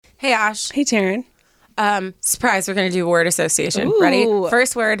Hey, Ash. Hey, Taryn. Surprise, we're going to do word association. Ooh. Ready?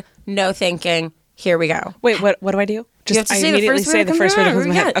 First word, no thinking. Here we go. Wait, what do I do? You have to say the first word that comes word that to comes to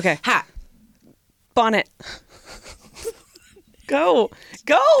my head. mind. Okay. Hat. Bonnet. Go.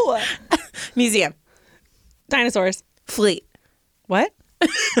 Museum. Dinosaurs. Fleet. What?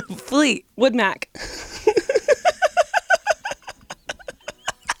 Fleet. Wood Mac.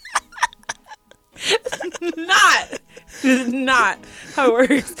 Not how it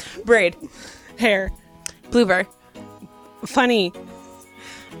works. Braid. Hair. Blooper. Funny.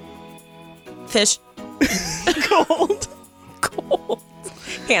 Fish. Cold.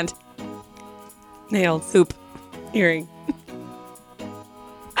 Hand. Nails. Hoop. Earring.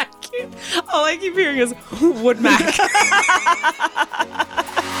 All I keep hearing is Wood Mac.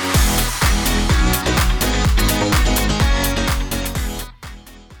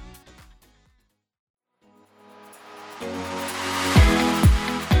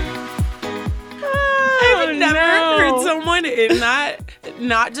 I've never heard someone in that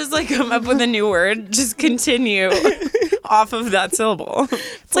not just like come up with a new word, just continue off of that syllable.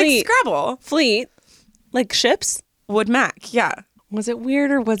 It's like Fleet. Scrabble. Fleet. Like ships. Wood Mac, yeah. Was it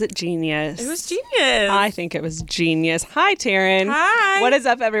weird or was it genius? It was genius. I think it was genius. Hi, Taryn. Hi. What is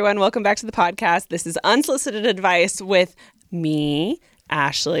up, everyone? Welcome back to the podcast. This is Unsolicited Advice with me,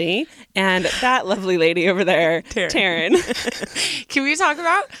 Ashley, and that lovely lady over there, Taryn. Can we talk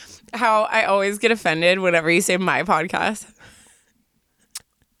about how I always get offended whenever you say my podcast?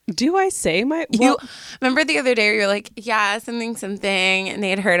 Do I say my... You remember the other day where you're like, yeah, something, and they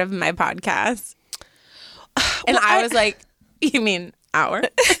had heard of my podcast. And I was like, you mean our?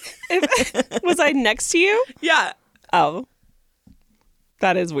 Was I next to you? Yeah. Oh.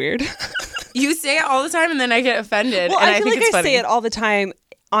 That is weird. You say it all the time and then I get offended. Well, and I feel think like it's I funny. say it all the time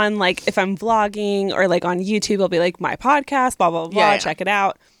on like if I'm vlogging or like on YouTube, I'll be like my podcast, blah, blah, blah, Yeah. check it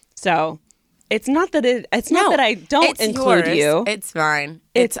out. So it's not that not that I don't it's include yours. you. It's fine.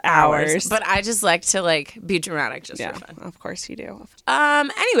 It's ours. But I just like to like be dramatic just Yeah, for fun. of course you do.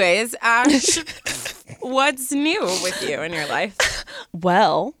 Anyways, Ash, what's new with you in your life?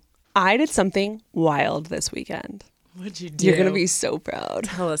 Well, I did something wild this weekend. What'd you do? You're going to be so proud.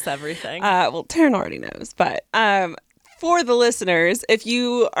 Tell us everything. Well, Taryn already knows, but for the listeners, if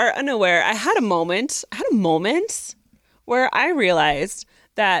you are unaware, I had a moment where I realized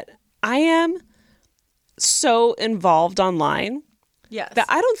that I am so involved online Yes. that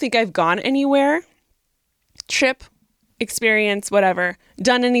I don't think I've gone anywhere, trip, experience, whatever,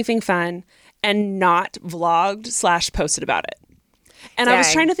 done anything fun, and not vlogged / posted about it. And I was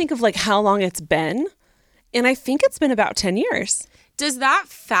Dang. trying to think of like how long it's been, and I think it's been about 10 years. Does that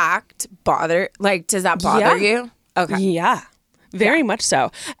fact bother? Like, does that bother you? Okay. Yeah, very much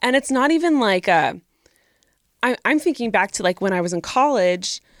so. And it's not even like I'm thinking back to like when I was in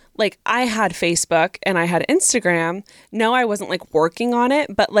college, like I had Facebook and I had Instagram. No, I wasn't like working on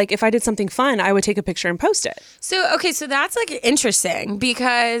it, but like if I did something fun, I would take a picture and post it. So, okay, so that's like interesting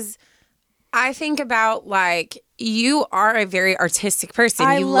because I think about like you are a very artistic person.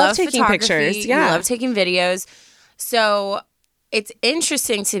 I You love taking photography, pictures. Yeah. You love taking videos. So it's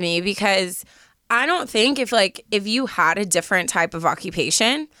interesting to me because I don't think if you had a different type of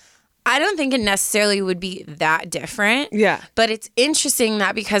occupation, I don't think it necessarily would be that different. Yeah. But it's interesting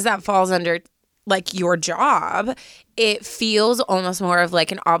that because that falls under like your job, it feels almost more of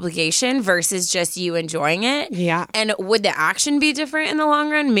like an obligation versus just you enjoying it. Yeah. And would the action be different in the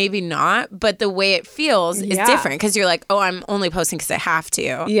long run? Maybe not. But the way it feels is Yeah. different because you're like, oh, I'm only posting because I have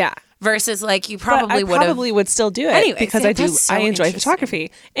to. Yeah. Versus like you But probably I would have. probably would still do it Anyways, because yeah, I that's so enjoy interesting.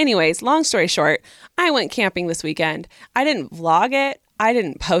 photography. Anyways, long story short, I went camping this weekend. I didn't vlog it. I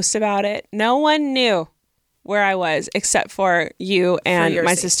didn't post about it. No one knew where I was except for you and your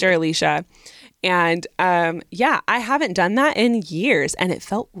my safety. sister Alicia. And yeah, I haven't done that in years, and it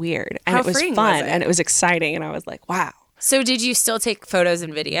felt weird, and How it was freeing fun, was it? and it was exciting, and I was like, wow. So did you still take photos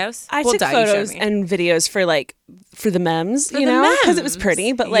and videos? I Well, took duh, you showed photos me. and videos for the memes, you the know, because it was memes.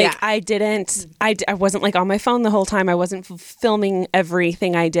 pretty. But like, Yeah. I wasn't like on my phone the whole time. I wasn't filming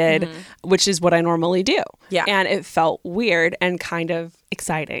everything I did, which is what I normally do. Yeah. And it felt weird and kind of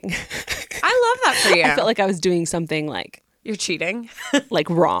exciting. I love that for you. I felt like I was doing something like You're cheating,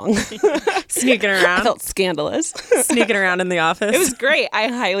 wrong. sneaking I around, felt scandalous. sneaking around in the office. It was great. I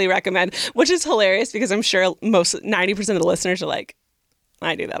highly recommend, which is hilarious because I'm sure 90% of the listeners are like,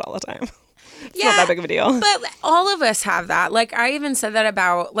 I do that all the time. It's not that big of a deal. But all of us have that. Like I even said that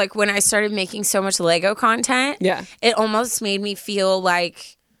about like when I started making so much Lego content. Yeah. It almost made me feel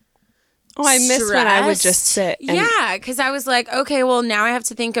like Oh, I miss when I would just sit. Yeah, because I was like, okay, well, now I have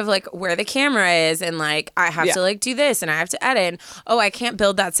to think of like where the camera is, and like I have to like do this, and I have to edit. And, oh, I can't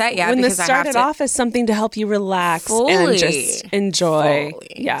build that set yet when because this started off as something to help you relax and just enjoy.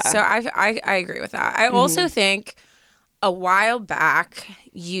 Yeah. So I agree with that. I also think a while back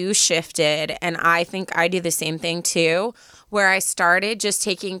you shifted, and I think I do the same thing too, where I started just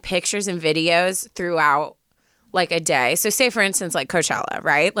taking pictures and videos throughout like a day. So say for instance like Coachella,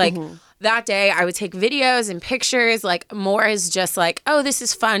 right? Like that day I would take videos and pictures, like more as just like, oh, this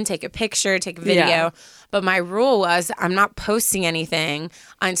is fun, take a picture, take a video. Yeah. But my rule was I'm not posting anything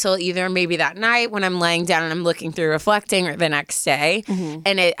until either maybe that night when I'm laying down and I'm looking through reflecting, or the next day.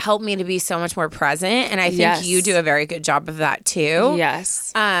 And it helped me to be so much more present. And I think you do a very good job of that too.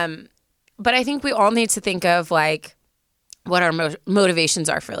 Yes. But I think we all need to think of like what our motivations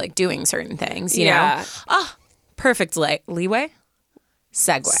are for like doing certain things, you know? Oh, perfect leeway?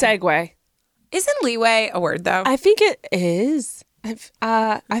 Segue. Isn't leeway a word though? I think it is. I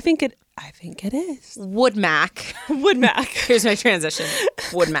think it is. Woodmac. Here's my transition.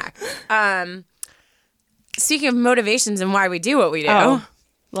 Woodmac. Speaking of motivations and why we do what we do.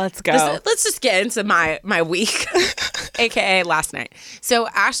 Let's go. Let's just get into my week, aka last night. So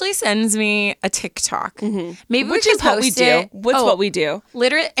Ashley sends me a TikTok. Maybe Which we is can what we post do. it. What we do.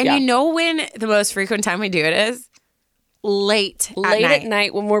 Literally, and you know when the most frequent time we do it is? Late at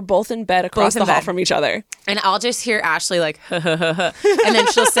night when we're both in bed across the hall from each other. And I'll just hear Ashley like, ha, ha, ha, ha. And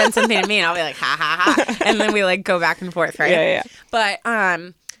then she'll send something to me and I'll be like, ha, ha, ha. And then we like go back and forth, right? Yeah. But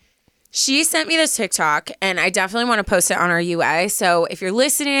she sent me this TikTok and I definitely want to post it on our UA. So if you're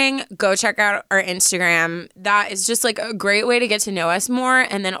listening, go check out our Instagram. That is just like a great way to get to know us more.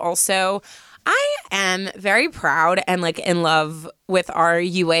 And then also, I am very proud and like in love with our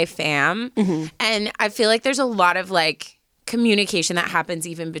UA fam. And I feel like there's a lot of like communication that happens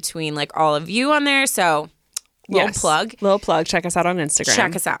even between like all of you on there. So little plug. Check us out on Instagram.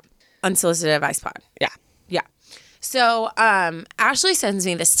 Check us out. Unsolicited Advice Pod. Yeah. So Ashley sends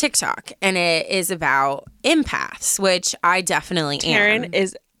me this TikTok and it is about empaths, which I definitely am. Taryn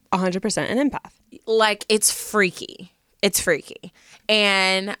is 100% an empath. Like it's freaky.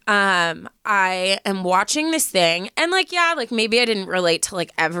 And I am watching this thing and like, yeah, like maybe I didn't relate to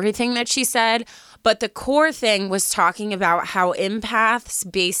like everything that she said, but the core thing was talking about how empaths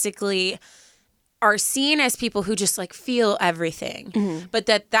basically are seen as people who just like feel everything, but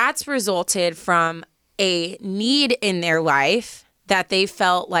that's resulted from a need in their life that they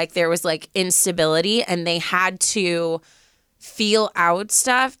felt like there was like instability and they had to feel out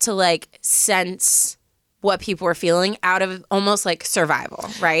stuff to like sense what people were feeling out of almost like survival,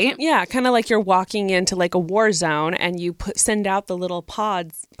 right? Yeah, kind of like you're walking into like a war zone and you send out the little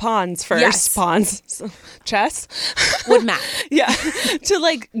pawns first. Yes. Pawns. Chess? Woodmac. Yeah. To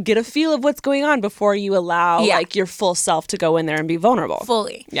like get a feel of what's going on before you allow like your full self to go in there and be vulnerable.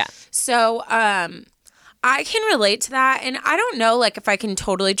 Fully. Yeah. So I can relate to that. And I don't know like if I can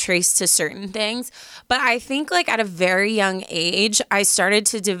totally trace to certain things, but I think like at a very young age, I started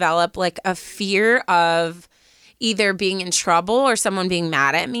to develop like a fear of either being in trouble or someone being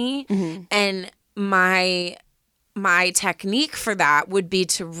mad at me. And my technique for that would be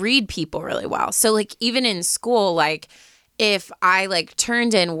to read people really well. So like even in school, like if I like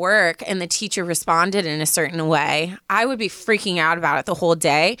turned in work and the teacher responded in a certain way, I would be freaking out about it the whole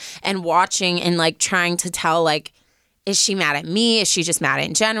day and watching and like trying to tell like, is she mad at me? Is she just mad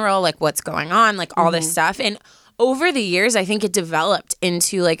in general? Like what's going on? Like all this stuff. And over the years, I think it developed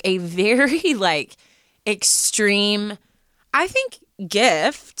into like a very like extreme, I think,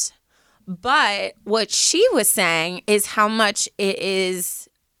 gift. But what she was saying is how much it is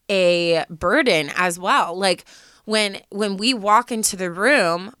a burden as well. Like when we walk into the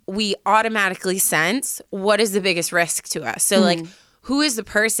room, we automatically sense what is the biggest risk to us. So like, who is the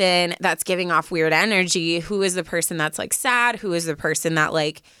person that's giving off weird energy? Who is the person that's like sad? Who is the person that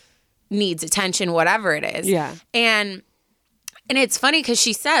like needs attention, whatever it is? Yeah. And it's funny because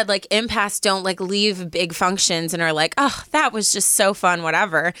she said like empaths don't like leave big functions and are like, oh, that was just so fun,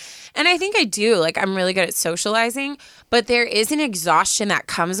 whatever. And I think I do. Like I'm really good at socializing, but there is an exhaustion that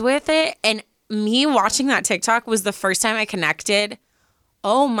comes with it. And me watching that TikTok was the first time I connected.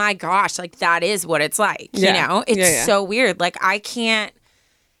 Oh my gosh, like that is what it's like. You know, it's so weird. Like I can't,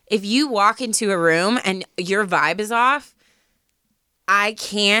 if you walk into a room and your vibe is off, I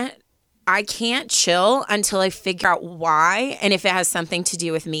can't chill until I figure out why and if it has something to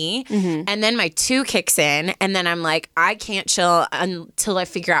do with me. And then my 2 kicks in and then I'm like, I can't chill until I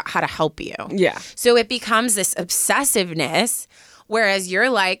figure out how to help you. Yeah. So it becomes this obsessiveness, whereas you're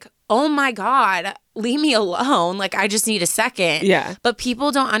like, oh my God, leave me alone. Like, I just need a second. Yeah. But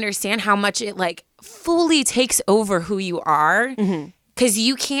people don't understand how much it like fully takes over who you are. Because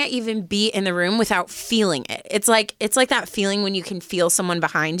you can't even be in the room without feeling it. It's like that feeling when you can feel someone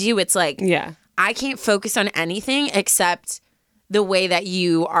behind you. It's like, Yeah. I can't focus on anything except the way that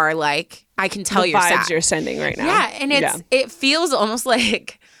you are like, I can tell you're vibes sad. you're sending right now. Yeah, and it feels almost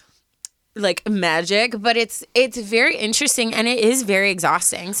like magic, but it's very interesting and it is very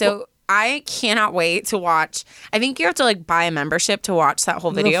exhausting. So I cannot wait to watch. I think you have to like buy a membership to watch that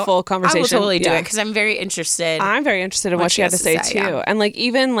whole video. The full conversation. I will totally do Yeah. it because I'm very interested. I'm very interested in what she had to say too. Yeah. And like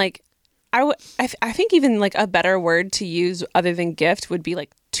even like I think even like a better word to use other than gift would be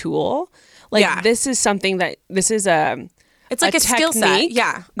like tool. Like this is something that it's like a skill set.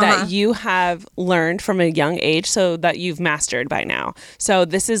 Yeah. That you have learned from a young age so that you've mastered by now. So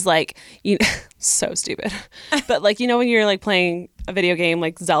this is like, so stupid. But like, when you're like playing a video game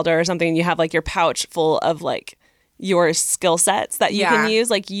like Zelda or something, and you have like your pouch full of like your skill sets that you can use,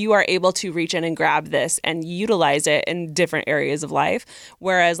 like you are able to reach in and grab this and utilize it in different areas of life.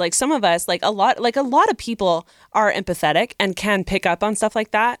 Whereas like some of us, like a lot of people are empathetic and can pick up on stuff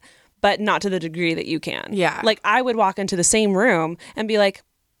like that, but not to the degree that you can. Yeah. Like I would walk into the same room and be like,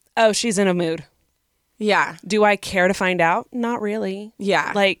 oh, she's in a mood. Yeah. Do I care to find out? Not really.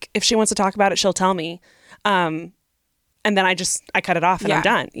 Yeah. Like if she wants to talk about it, she'll tell me. And then I cut it off and I'm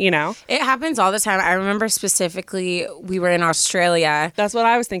done, It happens all the time. I remember specifically we were in Australia. That's what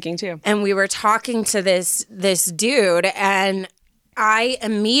I was thinking too. And we were talking to this dude and I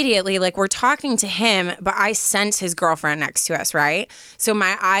immediately, like, we're talking to him, but I sense his girlfriend next to us, right? So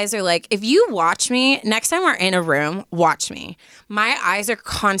my eyes are like, if you watch me, next time we're in a room, watch me. My eyes are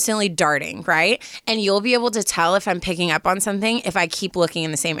constantly darting, right? And you'll be able to tell if I'm picking up on something if I keep looking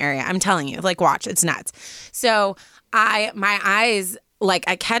in the same area. I'm telling you, like, watch, it's nuts. So my eyes, like,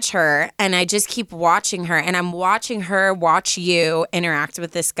 I catch her and I just keep watching her and I'm watching her watch you interact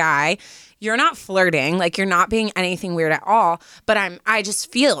with this guy. You're not flirting, like you're not being anything weird at all, but I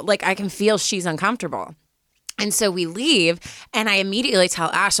just feel like I can feel she's uncomfortable. And so we leave and I immediately tell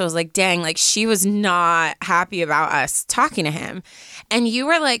Ash, I was like, dang, like she was not happy about us talking to him. And you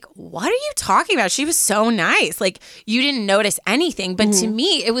were like, what are you talking about? She was so nice. Like you didn't notice anything. But to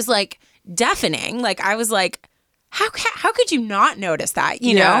me, it was like deafening. Like I was like, how could you not notice that,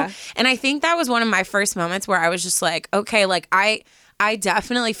 you know? And I think that was one of my first moments where I was just like, okay, like I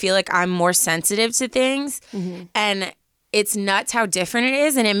definitely feel like I'm more sensitive to things and it's nuts how different it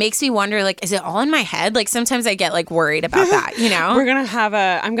is. And it makes me wonder, like, is it all in my head? Like sometimes I get like worried about that, We're going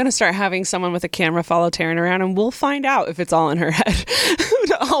to I'm going to start having someone with a camera follow Taryn around and we'll find out if it's all in her head.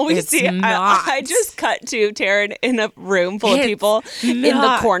 I just cut to Taryn in a room full of people in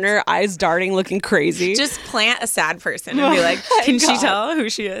the corner, eyes darting, looking crazy. Just plant a sad person and be like, can she tell who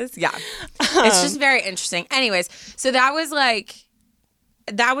she is? Yeah. It's just very interesting. Anyways, so that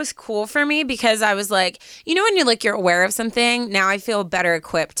was cool for me because I was like, when you're aware of something, now I feel better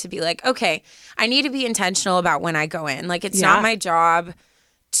equipped to be like, okay, I need to be intentional about when I go in. Like, it's not my job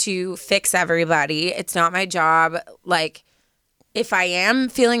to fix everybody. It's not my job. Like, if I am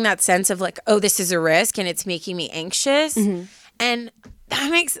feeling that sense of like, oh, this is a risk and it's making me anxious. And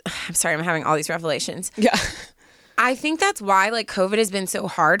that I'm sorry, I'm having all these revelations. Yeah. I think that's why like COVID has been so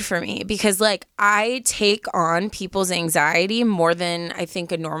hard for me because like I take on people's anxiety more than I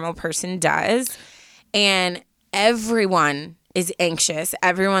think a normal person does. And everyone is anxious.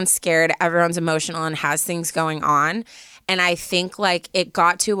 Everyone's scared. Everyone's emotional and has things going on. And I think like it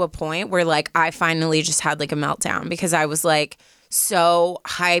got to a point where like I finally just had like a meltdown because I was like so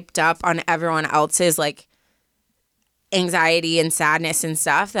hyped up on everyone else's like anxiety and sadness and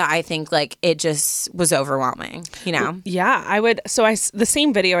stuff that I think like it just was overwhelming, Yeah, the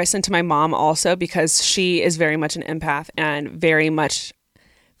same video I sent to my mom also because she is very much an empath and very much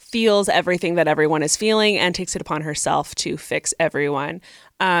feels everything that everyone is feeling and takes it upon herself to fix everyone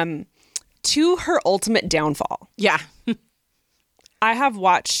to her ultimate downfall. Yeah. I have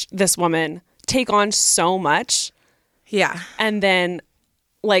watched this woman take on so much. Yeah. And then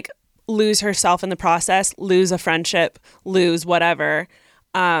like lose herself in the process, lose a friendship, lose whatever.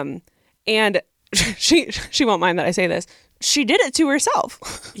 And she won't mind that I say this. She did it to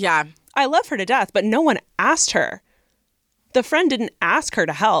herself. Yeah. I love her to death, but no one asked her. The friend didn't ask her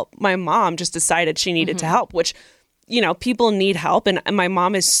to help. My mom just decided she needed to help, which, people need help. And my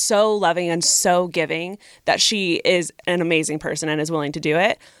mom is so loving and so giving that she is an amazing person and is willing to do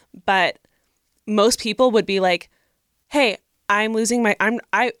it. But most people would be like, hey, I'm losing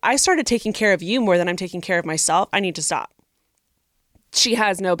I started taking care of you more than I'm taking care of myself. I need to stop. She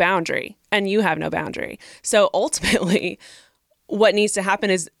has no boundary and you have no boundary. So ultimately, what needs to happen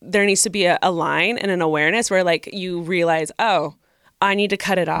is there needs to be a line and an awareness where like you realize, oh, I need to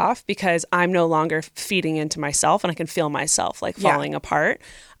cut it off because I'm no longer feeding into myself and I can feel myself like falling apart.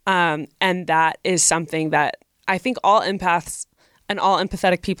 And that is something that I think all empaths and all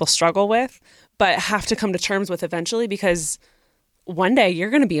empathetic people struggle with, but have to come to terms with eventually, because one day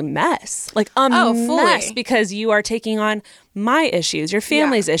you're going to be a mess, like a mess, because you are taking on my issues, your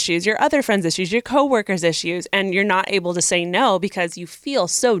family's issues, your other friends' issues, your coworkers' issues, and you're not able to say no because you feel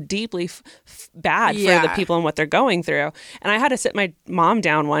so deeply bad for the people and what they're going through. And I had to sit my mom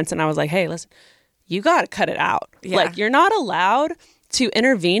down once and I was like, hey, listen, you got to cut it out. Like, you're not allowed to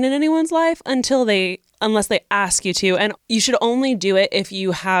intervene in anyone's life unless they ask you to. And you should only do it if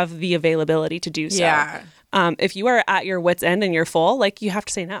you have the availability to do so. Yeah. If you are at your wit's end and you're full, like, you have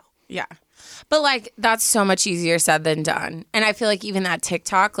to say no. Yeah. But like, that's so much easier said than done. And I feel like even that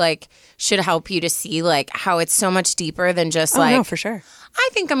TikTok like should help you to see like how it's so much deeper than just no, for sure. I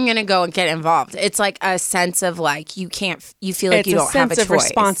think I'm going to go and get involved. It's like a sense of like, you feel like you don't have a choice. It's a sense of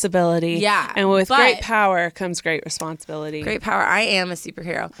responsibility. Yeah. And with great power comes great responsibility. Great power. I am a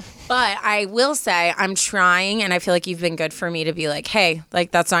superhero. But I will say I'm trying, and I feel like you've been good for me to be like, hey,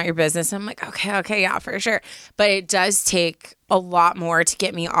 like, that's not your business. And I'm like, okay, yeah, for sure. But it does take a lot more to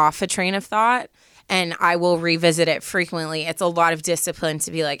get me off a train of thought. And I will revisit it frequently. It's a lot of discipline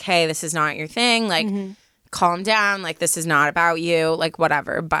to be like, hey, this is not your thing. Like, calm down, like, this is not about you, like,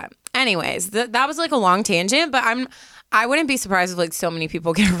 whatever. But anyways, that was like a long tangent, but I wouldn't be surprised if like so many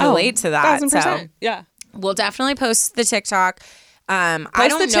people can relate to that. 1,000%. So yeah, we'll definitely post the TikTok. I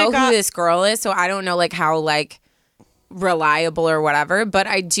don't know who this girl is, so I don't know like how like reliable or whatever, but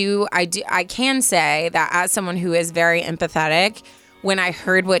I can say that as someone who is very empathetic, when I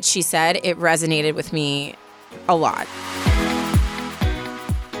heard what she said, it resonated with me a lot.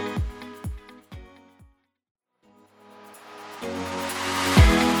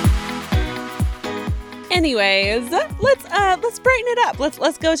 Anyways, let's brighten it up.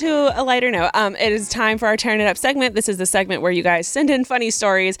 Let's go to a lighter note. It is time for our Turn It Up segment. This is the segment where you guys send in funny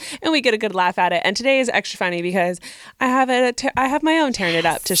stories and we get a good laugh at it. And today is extra funny because I have my own Turn It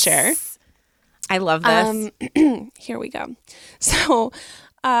Up to share. I love this. Here we go. So,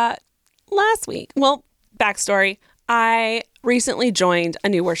 last week, backstory, I recently joined a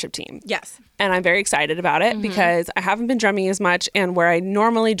new worship team. Yes. And I'm very excited about it because I haven't been drumming as much, and where I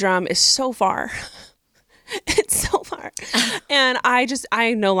normally drum is so far. It's so far. And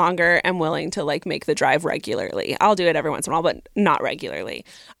I no longer am willing to like make the drive regularly. I'll do it every once in a while, but not regularly.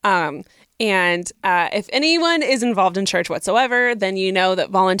 And if anyone is involved in church whatsoever, then you know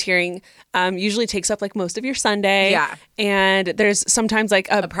that volunteering usually takes up like most of your Sunday. Yeah. And there's sometimes like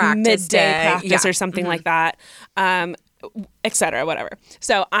a practice midday practice or something like that, et cetera, whatever.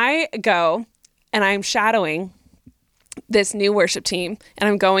 So I go and I'm shadowing this new worship team, and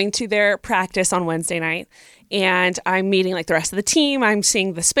I'm going to their practice on Wednesday night, and I'm meeting like the rest of the team. I'm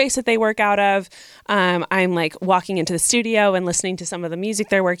seeing the space that they work out of. I'm like walking into the studio and listening to some of the music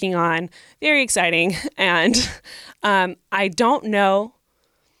they're working on. Very exciting. And I don't know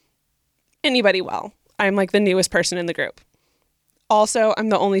anybody well. I'm like the newest person in the group. Also, I'm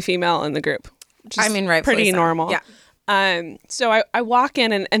the only female in the group. I mean, right? Pretty normal. Yeah. So I walk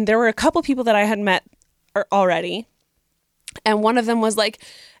in, and there were a couple people that I had met already. And one of them was like,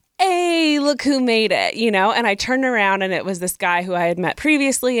 hey, look who made it, you know? And I turned around and it was this guy who I had met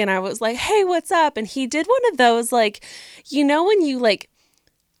previously. And I was like, hey, what's up? And he did one of those, like, you know, when you like,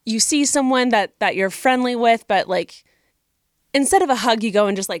 you see someone that you're friendly with, but like, instead of a hug, you go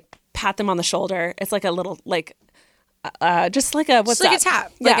and just like pat them on the shoulder. It's like a little, like, just like a, what's just like that?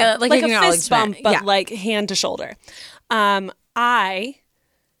 A tap. Like a fist bump, but like hand to shoulder. I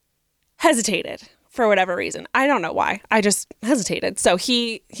hesitated. For whatever reason. I don't know why. I just hesitated. So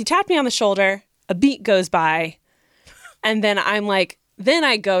he tapped me on the shoulder. A beat goes by. And then I'm like, then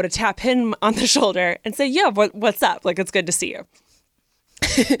I go to tap him on the shoulder and say, yeah, what's up? Like, it's good to see you.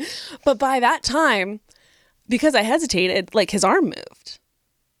 But by that time, because I hesitated, like his arm moved.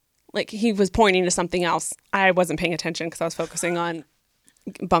 Like he was pointing to something else. I wasn't paying attention because I was focusing on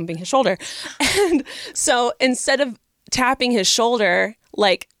bumping his shoulder. And so instead of tapping his shoulder,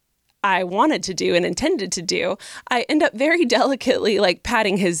 like, I wanted to do and intended to do, I end up very delicately like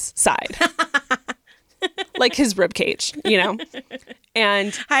patting his side, like his rib cage, you know?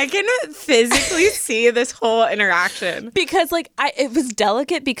 And I can physically see this whole interaction because like it was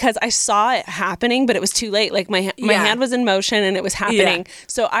delicate because I saw it happening, but it was too late. Like my hand was in motion and it was happening. Yeah.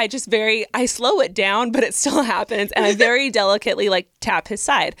 So I slow it down, but it still happens. And I very delicately like tap his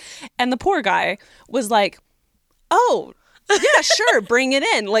side. And the poor guy was like, oh, yeah, sure, bring it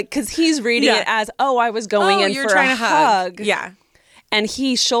in. Like, because he's reading it as, oh, I was going in for a hug. Yeah. and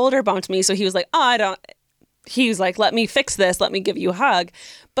he shoulder bumped me. So he was like, he was like, let me fix this. Let me give you a hug.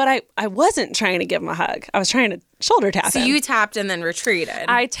 But I wasn't trying to give him a hug. I was trying to shoulder tap him. So you tapped and then retreated.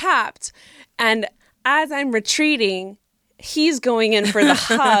 I tapped. And as I'm retreating, he's going in for the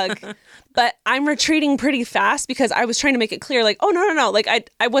hug. But I'm retreating pretty fast because I was trying to make it clear, like, oh, no. Like,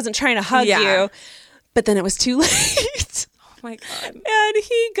 I wasn't trying to hug you. But then it was too late. Oh, my God. And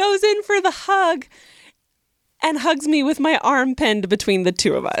he goes in for the hug and hugs me with my arm pinned between the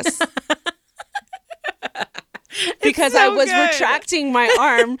two of us. Because I was retracting my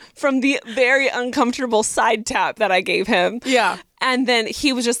arm from the very uncomfortable side tap that I gave him. Yeah. And then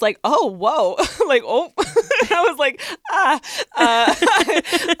he was just like, oh, whoa. Like, oh. I was like,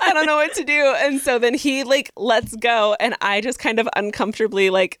 I don't know what to do. And so then he like lets go. And I just kind of uncomfortably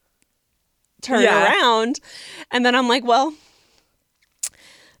like turn around. And then I'm like, well,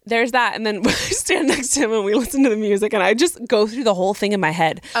 there's that. And then I stand next to him and we listen to the music and I just go through the whole thing in my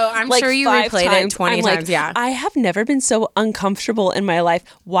head. Oh, I'm sure you replayed it 20 times. Yeah. I have never been so uncomfortable in my life.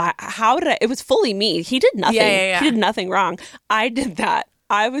 Why? How did I? It was fully me. He did nothing. Yeah. He did nothing wrong. I did that.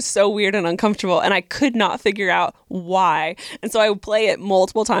 I was so weird and uncomfortable and I could not figure out why. And so I would play it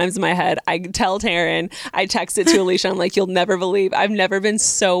multiple times in my head. I tell Taryn, I text it to Alicia. I'm like, you'll never believe. I've never been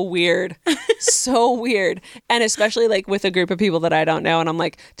so weird. So weird. And especially like with a group of people that I don't know. And I'm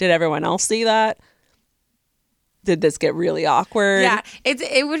like, did everyone else see that? Did this get really awkward? Yeah,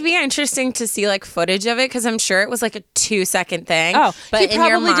 it would be interesting to see like footage of it because I'm sure it was like a 2-second thing. Oh, but he in probably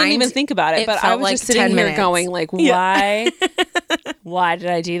your mind, didn't even think about it. But I was like just sitting here minutes. going like, why? Why did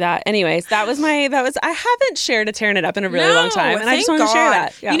I do that? Anyways, I haven't shared a Tearing It Up in a really long time. And I just want to share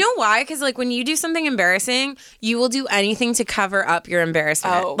that. Yeah. You know why? Because like when you do something embarrassing, you will do anything to cover up your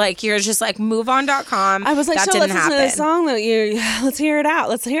embarrassment. Oh. Like you're just like MoveOn.com. I was like, that so didn't let's happen. listen to this song that let's hear it out.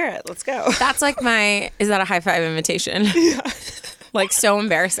 Let's hear it. Let's go. That's like is that a high five invitation? Like so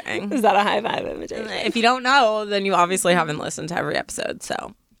embarrassing. Is that a high five invitation? If you don't know, then you obviously haven't listened to every episode.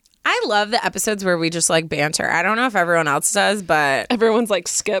 So I love the episodes where we just like banter. I don't know if everyone else does, but everyone's like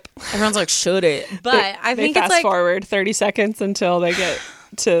skip. Everyone's like should it. But I think they it's fast like forward 30 seconds until they get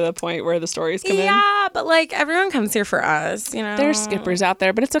to the point where the stories come in. Yeah, but like everyone comes here for us, you know. There's skippers out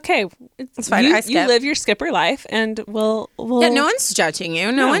there, but it's okay. It's fine. You live your skipper life and we'll Yeah, no one's judging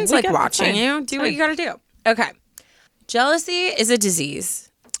you. No one's like watching you. Do what you gotta do. Okay. Jealousy is a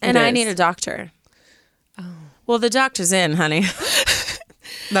disease, and I need a doctor. Oh. Well, the doctor's in, honey.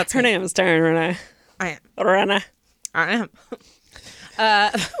 That's her name is Taryn Renee. I am. Renee. I am.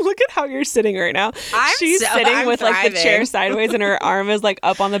 Look at how you're sitting right now. She's sitting with thriving. like the chair sideways and her arm is like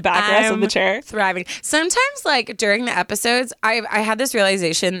up on the backrest of the chair. Thriving. Sometimes like during the episodes, I had this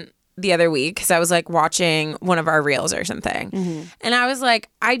realization the other week because I was like watching one of our reels or something. Mm-hmm. And I was like,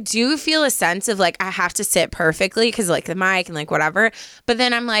 I do feel a sense of like I have to sit perfectly because like the mic and like whatever. But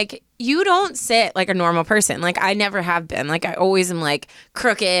then I'm like, you don't sit like a normal person. Like I never have been. Like I always am like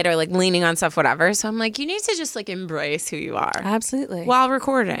crooked or like leaning on stuff, whatever. So I'm like, you need to just like embrace who you are. Absolutely. While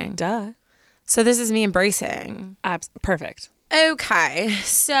recording. Duh. So this is me embracing. Perfect. Okay.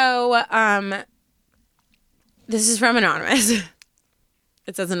 So this is from Anonymous.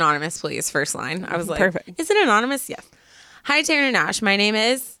 It says anonymous, please, first line. I was like, perfect. Is it anonymous? Yes. Hi, Taryn and Ash. My name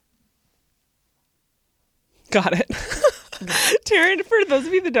is... Got it. Taryn, for those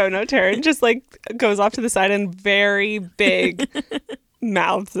of you that don't know, Taryn just like goes off to the side and very big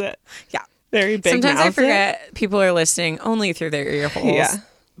mouths it. Yeah. Very big Sometimes I mouths forget people are listening only through their ear holes. Yeah.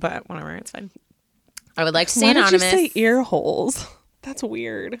 But whatever, it's fine. I would like to stay Why anonymous. Did you say ear holes? That's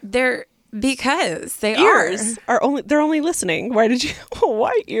weird. Because they Ears are only they're only listening. Why did you?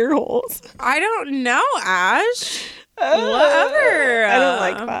 Why ear holes? I don't know, Ash. Whatever. I don't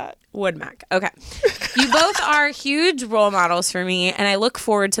like that. Woodmac. Okay. You both are huge role models for me, and I look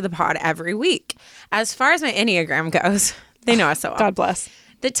forward to the pod every week. As far as my Enneagram goes, they know us so well. God bless.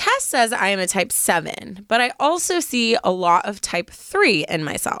 The test says I am a type 7, but I also see a lot of type 3 in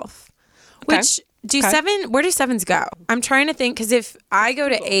myself. Okay. Which where do 7s go? I'm trying to think because if I go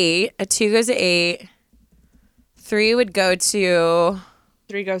to 8, a 2 goes to 8, 3 would go to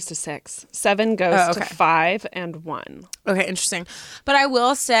 3 goes to 6, 7 goes to 5, and 1. Okay, interesting. But I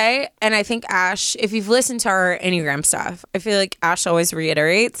will say, and I think Ash, if you've listened to our Enneagram stuff, I feel like Ash always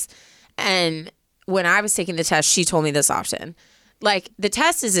reiterates. And when I was taking the test, she told me this often. Like, the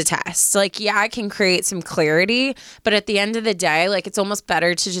test is a test. Like, yeah, I can create some clarity, but at the end of the day, like, it's almost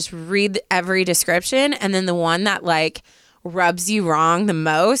better to just read every description, and then the one that, like, rubs you wrong the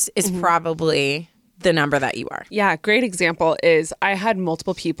most is probably the number that you are. Yeah, great example is I had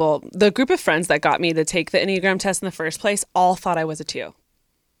multiple people, the group of friends that got me to take the Enneagram test in the first place all thought I was a 2.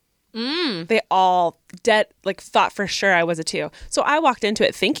 They all thought for sure I was a 2. So I walked into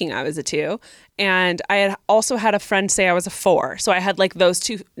it thinking I was a 2. And I had also had a friend say I was a 4. So I had like those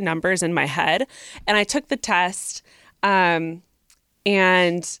 2 numbers in my head. And I took the test and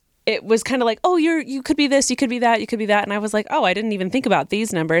it was kind of like, oh, you could be this, you could be that, you could be that. And I was like, oh, I didn't even think about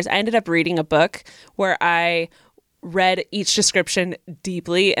these numbers. I ended up reading a book where I read each description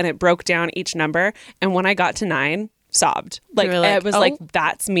deeply and it broke down each number. And when I got to 9, sobbed. It was like,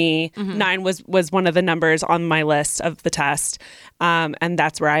 that's me. 9 was one of the numbers on my list of the test. And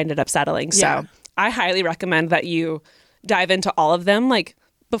that's where I ended up settling. So I highly recommend that you dive into all of them. Like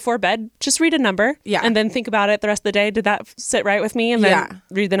before bed, just read a number and then think about it the rest of the day. Did that sit right with me? And then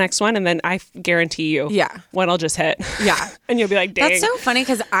read the next one. And then I guarantee you one will just hit. Yeah. And you'll be like, dang. That's so funny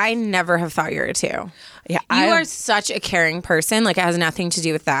because I never have thought you're a 2. Yeah. You are such a caring person. Like it has nothing to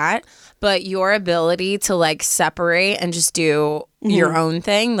do with that. But your ability to like separate and just do your own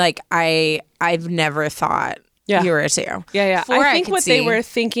thing, like I've never thought you were a 2. Yeah. 4, I think what they were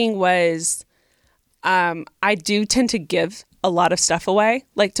thinking was I do tend to give a lot of stuff away,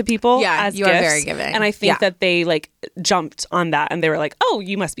 like to people as you gifts. Are very giving. And I think that they like jumped on that and they were like, oh,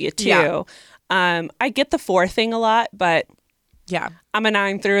 you must be a 2. Yeah. I get the 4 thing a lot, but I'm a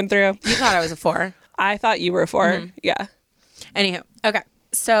 9 through and through. You thought I was a 4. I thought you were a 4. Yeah. Anywho, okay.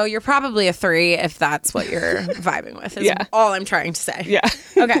 So you're probably a 3 if that's what you're vibing with. Is all I'm trying to say. Yeah.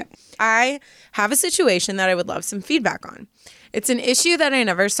 Okay. I have a situation that I would love some feedback on. It's an issue that I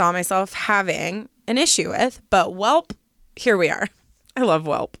never saw myself having an issue with, but whelp, here we are. I love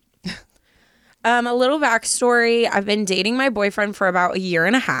whelp. A little backstory. I've been dating my boyfriend for about 1.5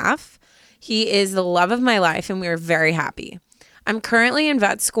 years. He is the love of my life and we are very happy. I'm currently in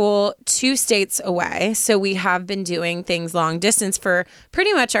vet school 2 states away, so we have been doing things long distance for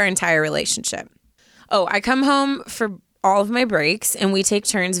pretty much our entire relationship. Oh, I come home for all of my breaks, and we take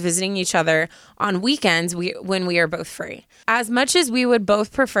turns visiting each other on weekends when we are both free. As much as we would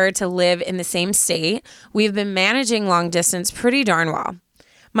both prefer to live in the same state, we've been managing long distance pretty darn well.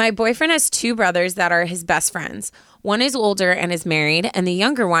 My boyfriend has 2 brothers that are his best friends. One is older and is married, and the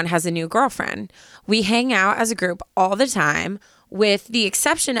younger one has a new girlfriend. We hang out as a group all the time, with the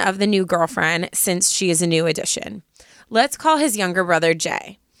exception of the new girlfriend since she is a new addition. Let's call his younger brother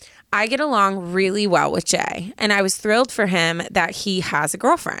Jay. I get along really well with Jay, and I was thrilled for him that he has a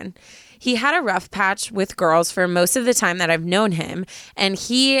girlfriend. He had a rough patch with girls for most of the time that I've known him, and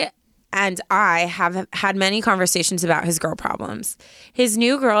he and I have had many conversations about his girl problems. His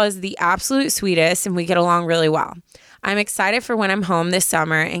new girl is the absolute sweetest, and we get along really well. I'm excited for when I'm home this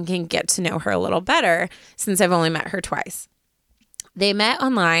summer and can get to know her a little better since I've only met her twice. They met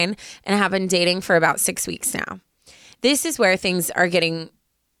online and have been dating for about 6 weeks now. This is where things are getting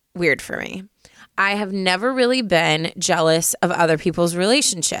weird for me. I have never really been jealous of other people's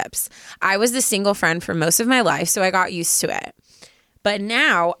relationships. I was the single friend for most of my life, so I got used to it. But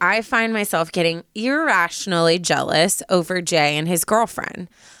now I find myself getting irrationally jealous over Jay and his girlfriend.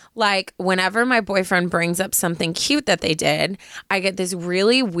 Like, whenever my boyfriend brings up something cute that they did, I get this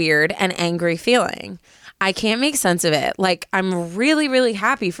really weird and angry feeling. I can't make sense of it. Like, I'm really, really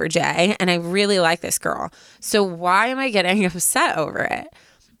happy for Jay, and I really like this girl. So why am I getting upset over it?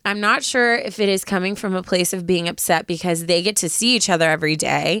 I'm not sure if it is coming from a place of being upset because they get to see each other every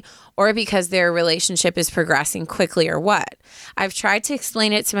day or because their relationship is progressing quickly or what. I've tried to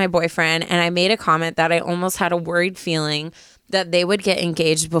explain it to my boyfriend, and I made a comment that I almost had a worried feeling that they would get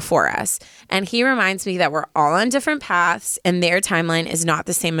engaged before us. And he reminds me that we're all on different paths and their timeline is not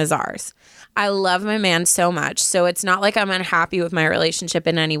the same as ours. I love my man so much, so it's not like I'm unhappy with my relationship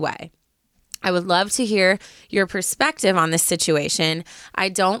in any way. I would love to hear your perspective on this situation. I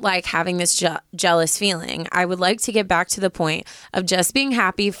don't like having this jealous feeling. I would like to get back to the point of just being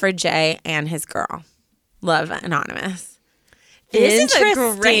happy for Jay and his girl. Love, Anonymous. This is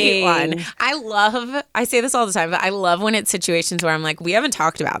a great one. I say this all the time, but I love when it's situations where I'm like, we haven't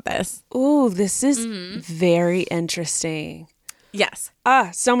talked about this. Ooh, this is very interesting. Yes.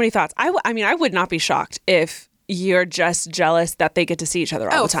 So many thoughts. I mean, I would not be shocked if you're just jealous that they get to see each other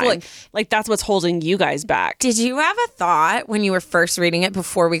all the time. Fully. Like, that's what's holding you guys back. Did you have a thought when you were first reading it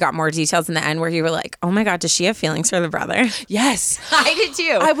before we got more details in the end where you were like, oh my God, does she have feelings for the brother? Yes. I did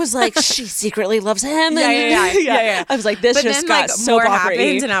too. I was like, she secretly loves him. Yeah. I was like, this just got so more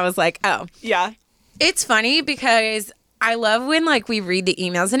happened, and I was like, oh. Yeah. It's funny because I love when like we read the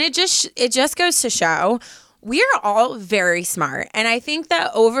emails, and it just goes to show we are all very smart. And I think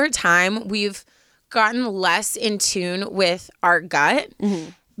that over time we've gotten less in tune with our gut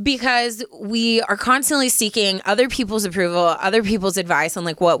because we are constantly seeking other people's approval, other people's advice on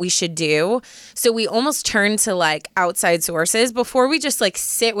like what we should do. So we almost turn to like outside sources before we just like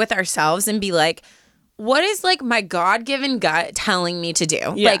sit with ourselves and be like, what is like my God-given gut telling me to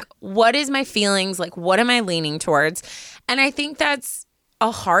do? Yeah. Like, what is my feelings? Like, what am I leaning towards? And I think that's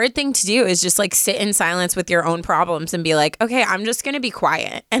a hard thing to do, is just like sit in silence with your own problems and be like, okay, I'm just going to be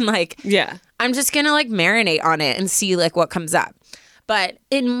quiet. And like, Yeah. I'm just going to like marinate on it and see like what comes up. But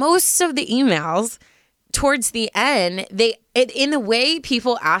in most of the emails towards the end, in the way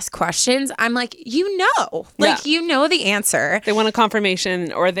people ask questions, I'm like, like, you know the answer. They want a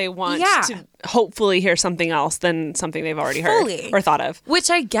confirmation, or they want to hopefully hear something else than something they've already heard or thought of.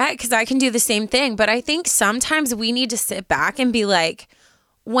 Which I get, because I can do the same thing. But I think sometimes we need to sit back and be like,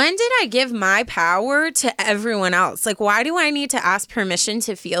 when did I give my power to everyone else? Like, why do I need to ask permission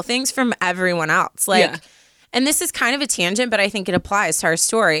to feel things from everyone else? Like, and this is kind of a tangent, but I think it applies to our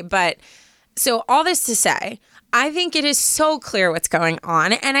story. But so all this to say, I think it is so clear what's going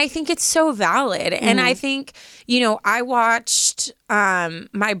on, and I think it's so valid. And I think, I watched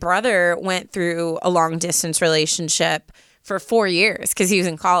my brother went through a long distance relationship for 4 years because he was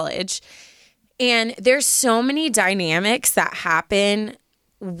in college. And there's so many dynamics that happen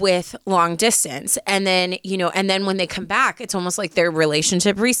with long distance. And then, when they come back, it's almost like their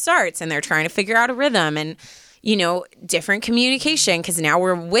relationship restarts and they're trying to figure out a rhythm and, different communication, because now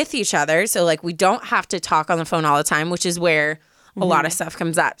we're with each other. So like we don't have to talk on the phone all the time, which is where a lot of stuff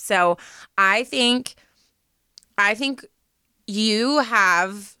comes up. So I think you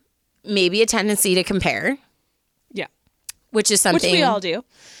have maybe a tendency to compare. Yeah. Which is something. Which we all do.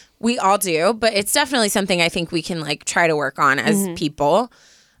 We all do, but it's definitely something I think we can like try to work on as people.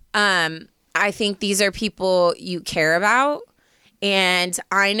 I think these are people you care about. And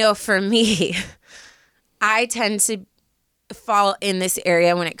I know for me, I tend to fall in this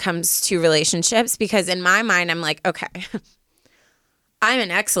area when it comes to relationships, because in my mind, I'm like, okay, I'm an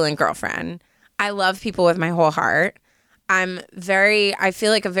excellent girlfriend. I love people with my whole heart. I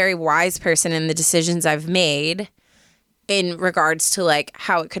feel like a very wise person in the decisions I've made in regards to like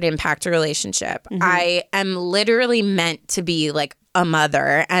how it could impact a relationship. I am literally meant to be like a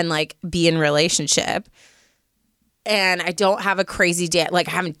mother and like be in relationship. And I don't have a crazy date. Like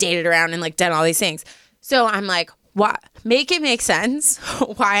I haven't dated around and like done all these things. So I'm like, what? Make it make sense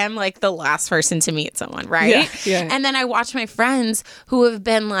why I'm like the last person to meet someone, right? Yeah. And then I watch my friends who have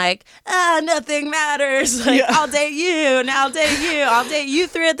been like, nothing matters. Like, I'll date you, and I'll date you. I'll date you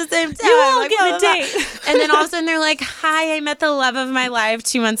three at the same time. You all like, get blah, a blah, date. blah. And then all of a sudden they're like, hi, I met the love of my life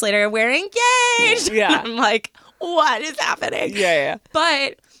 2 months later. We're engaged. Yeah. And I'm like, what is happening? Yeah.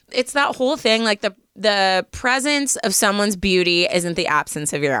 But it's that whole thing, like the presence of someone's beauty isn't the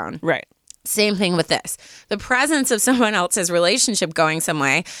absence of your own. Right. Same thing with this. The presence of someone else's relationship going some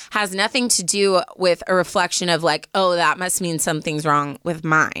way has nothing to do with a reflection of like, oh, that must mean something's wrong with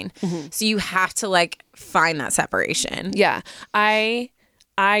mine. So you have to like find that separation. Yeah. I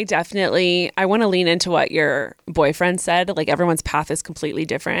definitely, I want to lean into what your boyfriend said. Like everyone's path is completely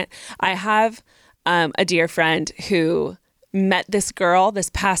different. I have a dear friend who met this girl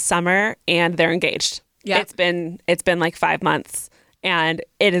this past summer and they're engaged. Yeah. It's been like 5 months. And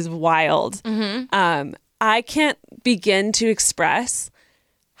it is wild. I can't begin to express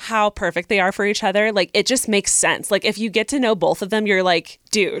how perfect they are for each other. Like, it just makes sense. Like, if you get to know both of them, you're like,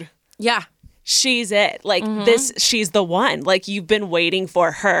 dude. Yeah. She's it. Like, she's the one. Like, you've been waiting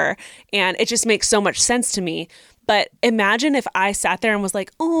for her. And it just makes so much sense to me. But imagine if I sat there and was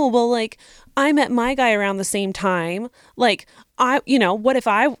like, oh, well, like, I met my guy around the same time. Like, what if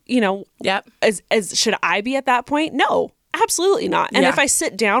I, Yep. should I be at that point? No. Absolutely not. And if I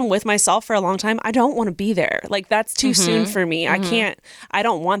sit down with myself for a long time, I don't want to be there. Like that's too soon for me. I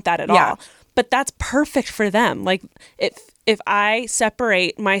don't want that at all. But that's perfect for them. Like if I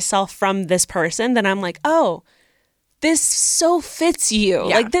separate myself from this person, then I'm like, oh, this so fits you.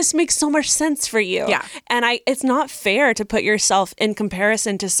 Yeah. Like this makes so much sense for you. Yeah. And it's not fair to put yourself in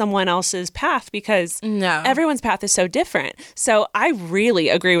comparison to someone else's path because everyone's path is so different. So I really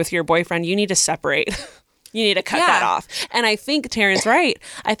agree with your boyfriend. You need to separate. You need to cut that off. And I think Taryn's right.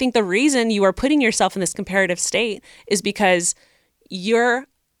 I think the reason you are putting yourself in this comparative state is because you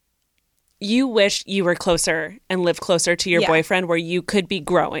wish you were closer and lived closer to your boyfriend where you could be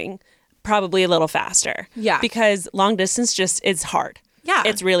growing probably a little faster. Yeah. Because long distance just is hard. Yeah.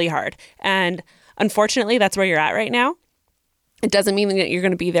 It's really hard. And unfortunately, that's where you're at right now. It doesn't mean that you're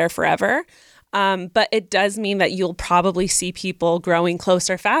going to be there forever. But it does mean that you'll probably see people growing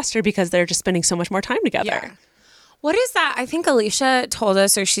closer faster because they're just spending so much more time together. Yeah. What is that? I think Alicia told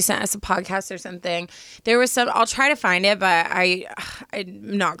us, or she sent us a podcast or something. There was some, I'll try to find it, but I'm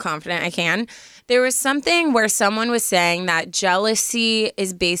not confident I can. There was something where someone was saying that jealousy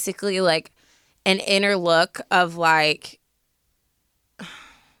is basically like an inner look of like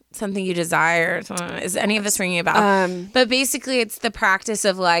something you desire. Is any of this ringing a bell? But basically it's the practice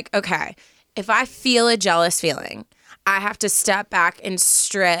of like, okay, if I feel a jealous feeling, I have to step back and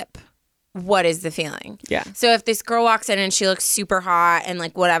strip what is the feeling. Yeah. So if this girl walks in and she looks super hot and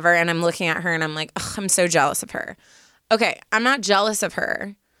like whatever, and I'm looking at her and I'm like, ugh, I'm so jealous of her. Okay, I'm not jealous of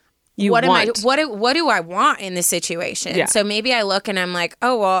her. What do I want in this situation? Yeah. So maybe I look and I'm like,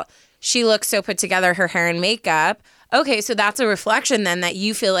 oh, well, she looks so put together, her hair and makeup. Okay, so that's a reflection then that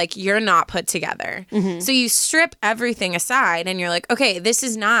you feel like you're not put together. Mm-hmm. So you strip everything aside and you're like, okay,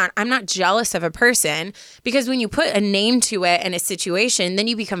 I'm not jealous of a person, because when you put a name to it and a situation, then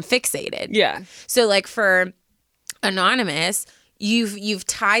you become fixated. Yeah. So like for Anonymous, you've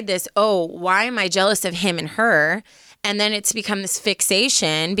tied this, oh, why am I jealous of him and her? And then it's become this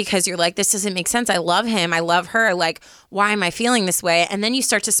fixation because you're like, this doesn't make sense. I love him. I love her. Like, why am I feeling this way? And then you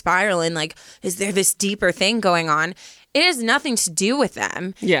start to spiral in like, is there this deeper thing going on? It has nothing to do with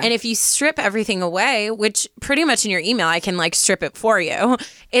them. Yeah. And if you strip everything away, which pretty much in your email, I can like strip it for you.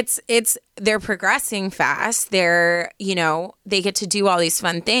 They're progressing fast. They get to do all these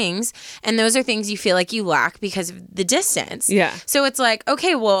fun things. And those are things you feel like you lack because of the distance. Yeah. So it's like,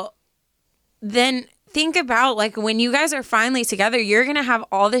 okay, well, then think about like when you guys are finally together, you're going to have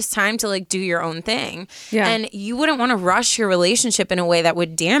all this time to like do your own thing. Yeah. And you wouldn't want to rush your relationship in a way that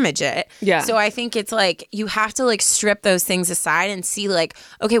would damage it. Yeah. So I think it's like you have to like strip those things aside and see like,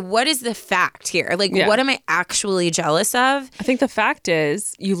 okay, what is the fact here? Like, what am I actually jealous of? I think the fact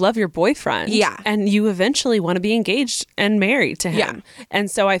is you love your boyfriend. Yeah. And you eventually want to be engaged and married to him. Yeah. And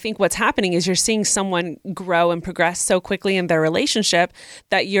so I think what's happening is you're seeing someone grow and progress so quickly in their relationship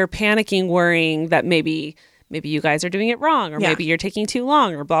that you're panicking, worrying that maybe you guys are doing it wrong, or maybe you're taking too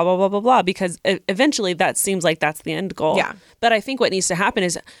long, or blah, blah, blah, blah, blah, because eventually that seems like that's the end goal. Yeah. But I think what needs to happen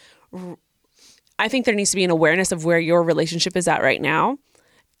is I think there needs to be an awareness of where your relationship is at right now.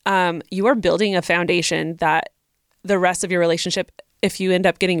 You are building a foundation that the rest of your relationship, if you end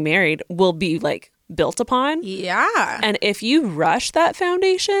up getting married, will be like built upon. Yeah. And if you rush that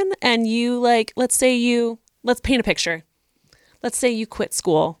foundation and you like, let's paint a picture. Let's say you quit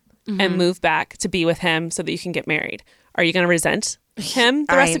school and move back to be with him so that you can get married. Are you going to resent him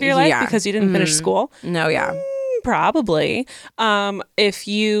the rest of your life because you didn't finish school? No, yeah. Probably. If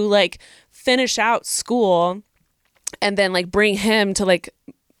you like finish out school and then like bring him to like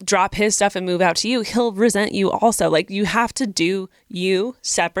drop his stuff and move out to you, he'll resent you also. Like you have to do you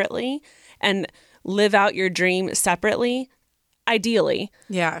separately and live out your dream separately, ideally.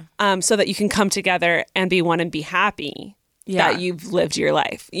 Yeah. So that you can come together and be one and be happy. Yeah. That you've lived your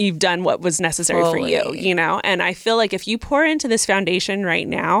life. You've done what was necessary for you, you know? And I feel like if you pour into this foundation right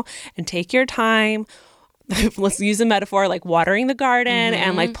now and take your time, let's use a metaphor like watering the garden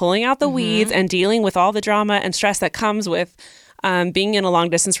and like pulling out the weeds and dealing with all the drama and stress that comes with being in a long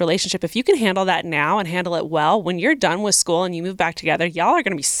distance relationship. If you can handle that now and handle it well, when you're done with school and you move back together, y'all are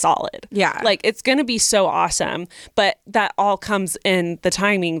going to be solid. Yeah. Like it's going to be so awesome. But that all comes in the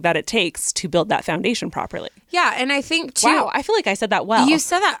timing that it takes to build that foundation properly. Yeah. And I think too. Wow. I feel like I said that well. You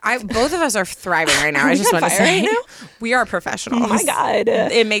said that. Both of us are thriving right now. I just want to say right we are professionals. Oh my God.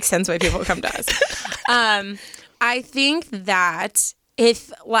 It makes sense why people come to us. I think that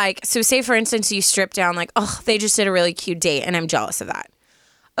if like, so say for instance, you strip down like, oh, they just did a really cute date and I'm jealous of that.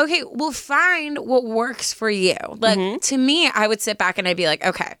 Okay, well, find what works for you. Like to me, I would sit back and I'd be like,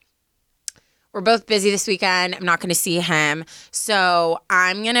 okay, we're both busy this weekend. I'm not going to see him. So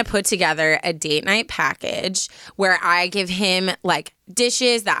I'm going to put together a date night package where I give him like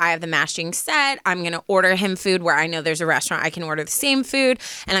dishes that I have the matching set. I'm going to order him food where I know there's a restaurant I can order the same food.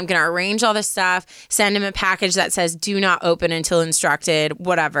 And I'm going to arrange all this stuff, send him a package that says do not open until instructed,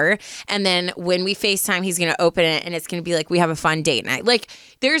 whatever. And then when we FaceTime, he's going to open it and it's going to be like, we have a fun date night. Like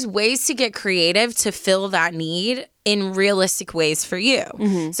there's ways to get creative to fill that need in realistic ways for you.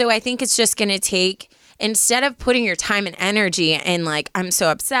 So I think it's just going to take, instead of putting your time and energy in like, I'm so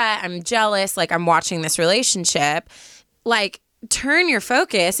upset, I'm jealous, like I'm watching this relationship, like turn your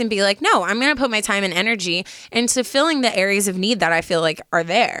focus and be like, no, I'm going to put my time and energy into filling the areas of need that I feel like are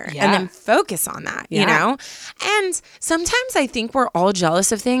there and then focus on that, you know? And sometimes I think we're all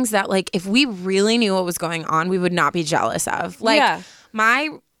jealous of things that like, if we really knew what was going on, we would not be jealous of. Like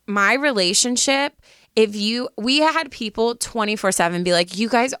my relationship, we had people 24/7 be like, you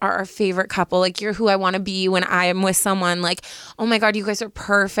guys are our favorite couple. Like, you're who I want to be when I am with someone. Like, oh my God, you guys are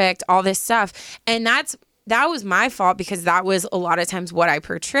perfect, all this stuff. And that's that was my fault because that was a lot of times what I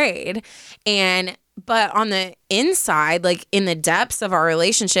portrayed. But on the inside, like in the depths of our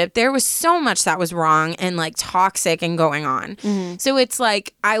relationship, there was so much that was wrong and like toxic and going on. So it's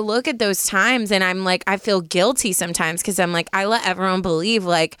like, I look at those times and I'm like, I feel guilty sometimes because I'm like, I let everyone believe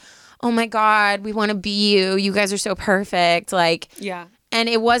like, oh my God, we want to be you. You guys are so perfect. Like, Yeah. and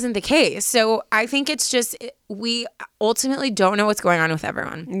it wasn't the case. So I think it's just, we ultimately don't know what's going on with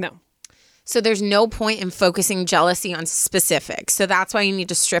everyone. No. So there's no point in focusing jealousy on specifics. So that's why you need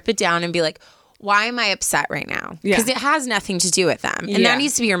to strip it down and be like, why am I upset right now? Because it has nothing to do with them. And that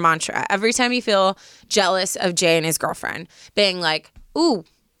needs to be your mantra. Every time you feel jealous of Jay and his girlfriend, being like, ooh,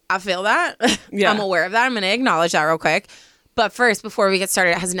 I feel that. I'm aware of that. I'm going to acknowledge that real quick. But first, before we get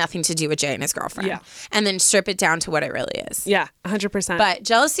started, it has nothing to do with Jay and his girlfriend. Yeah. And then strip it down to what it really is. Yeah, 100%. But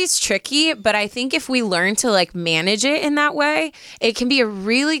jealousy is tricky. But I think if we learn to like manage it in that way, it can be a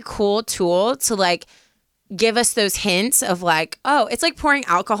really cool tool to like give us those hints of like, oh, it's like pouring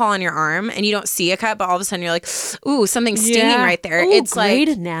alcohol on your arm and you don't see a cut, but all of a sudden you're like, ooh, something's stinging right there. Ooh, it's great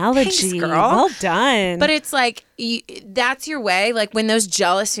like, analogy, thanks, girl. Well done. But it's like, that's your way. Like when those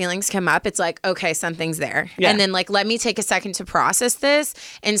jealous feelings come up, it's like, okay, something's there. Yeah. And then like, let me take a second to process this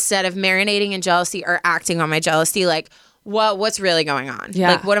instead of marinating in jealousy or acting on my jealousy. Like, what's really going on?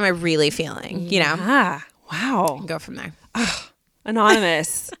 Yeah. Like, what am I really feeling? You know? Ah, wow. Go from there.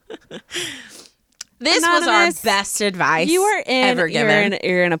 Anonymous. This was our best advice You are ever given.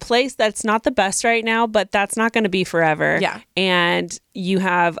 You're in a place that's not the best right now, but that's not going to be forever. Yeah. And you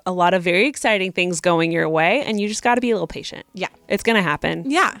have a lot of very exciting things going your way, and you just got to be a little patient. Yeah. It's going to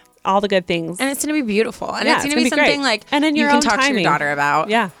happen. Yeah. All the good things. And it's going to be beautiful. And Yeah, it's going to be something great. like And in you your can own talk to timing. your daughter about.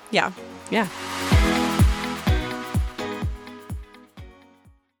 Yeah. Yeah. Yeah.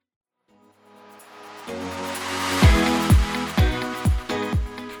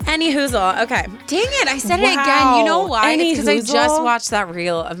 Any Hoozle. Okay. Dang it. I said it Wow. again. You know why? Any Because I Hoozle? just watched that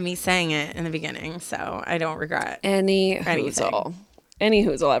reel of me saying it in the beginning. So I don't regret. Any Anything. Hoozle. Any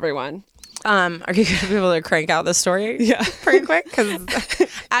Hoozle, everyone. Are you going to be able to crank out the story? Yeah. Pretty quick? Because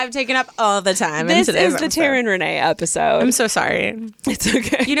I've taken up all the time. This in today's is the episode. Tara and Renee episode. I'm so sorry. It's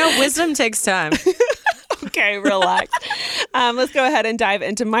okay. You know, wisdom takes time. Okay, relax. Let's go ahead and dive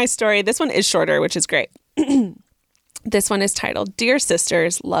into my story. This one is shorter, which is great. This one is titled, Dear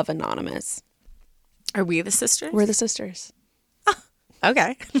Sisters, Love Anonymous. Are we the sisters? We're the sisters.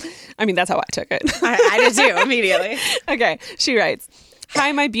 Okay. I mean, that's how I took it. I did too, immediately. Okay, she writes,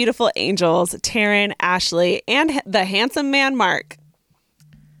 Hi, my beautiful angels, Taryn, Ashley, and the handsome man, Mark.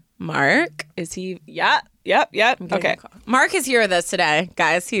 Mark? Is he? Yeah. Yep. Okay. Mark is here with us today,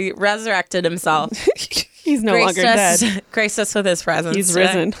 guys. He resurrected himself. He's no longer dead. Graced us with his presence. He's today.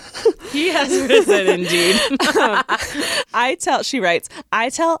 risen. He has risen, indeed. She writes, I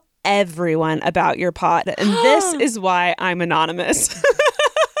tell everyone about your pod, and this is why I'm anonymous.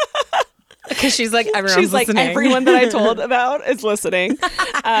 Because she's like, everyone's listening. Everyone that I told about is listening.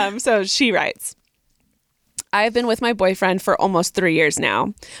 So she writes, I have been with my boyfriend for almost 3 years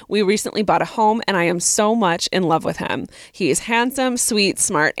now. We recently bought a home and I am so much in love with him. He is handsome, sweet,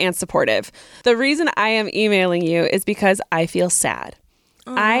 smart, and supportive. The reason I am emailing you is because I feel sad.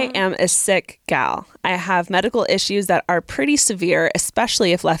 I am a sick gal. I have medical issues that are pretty severe,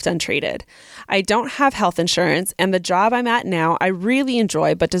 especially if left untreated. I don't have health insurance, and the job I'm at now I really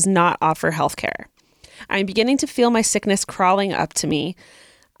enjoy but does not offer health care. I'm beginning to feel my sickness crawling up to me.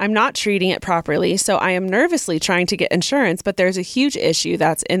 I'm not treating it properly, so I am nervously trying to get insurance, but there's a huge issue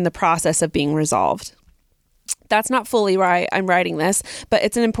that's in the process of being resolved. That's not fully why I'm writing this, but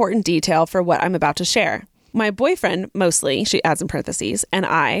it's an important detail for what I'm about to share. My boyfriend, mostly, she adds in parentheses, and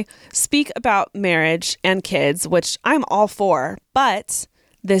I speak about marriage and kids, which I'm all for, but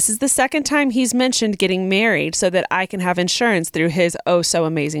this is the second time he's mentioned getting married so that I can have insurance through his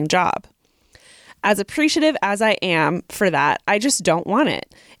oh-so-amazing job. As appreciative as I am for that, I just don't want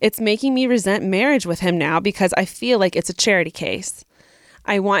it. It's making me resent marriage with him now because I feel like it's a charity case.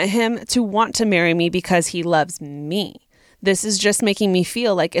 I want him to want to marry me because he loves me. This is just making me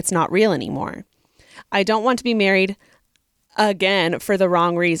feel like it's not real anymore. I don't want to be married again for the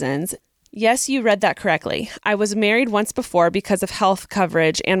wrong reasons. Yes, you read that correctly. I was married once before because of health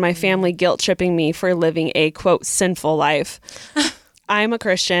coverage and my family guilt-tripping me for living a, quote, sinful life. I'm a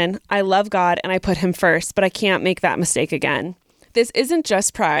Christian. I love God and I put him first, but I can't make that mistake again. This isn't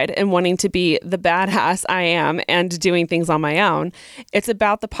just pride and wanting to be the badass I am and doing things on my own. It's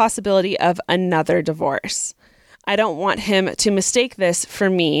about the possibility of another divorce. I don't want him to mistake this for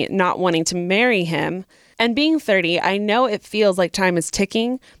me not wanting to marry him And being 30, I know it feels like time is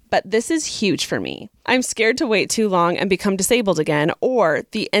ticking, but this is huge for me. I'm scared to wait too long and become disabled again, or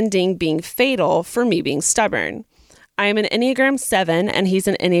the ending being fatal for me being stubborn. I am an Enneagram 7 and he's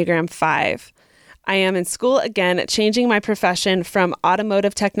an Enneagram 5. I am in school again, changing my profession from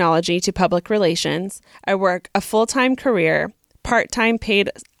automotive technology to public relations. I work a full-time career, part-time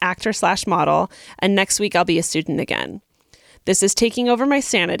paid actor/model, and next week I'll be a student again. This is taking over my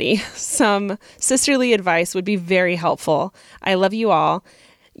sanity. Some sisterly advice would be very helpful. I love you all.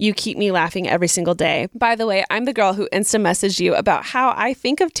 You keep me laughing every single day. By the way, I'm the girl who insta-messaged you about how I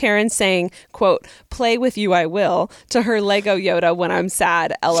think of Taryn saying, quote, play with you I will, to her Lego Yoda when I'm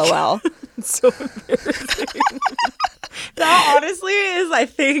sad, LOL. So embarrassing. That honestly is, I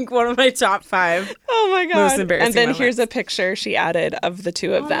think, one of my top 5. Oh my God. Most embarrassing And then moments. here's a picture she added of the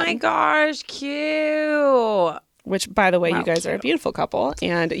two of them. Oh my gosh, cute. Which, by the way, you guys are a beautiful couple,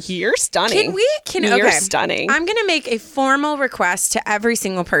 and you're stunning. You're okay. stunning. I'm going to make a formal request to every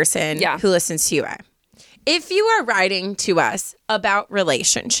single person who listens to UA. If you are writing to us about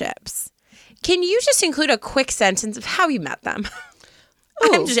relationships, can you just include a quick sentence of how you met them?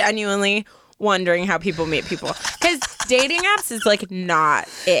 I'm genuinely wondering how people meet people, because dating apps is like not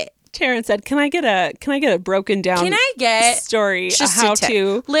it. Taryn said, "Can I get a broken down? Can I get story? Just how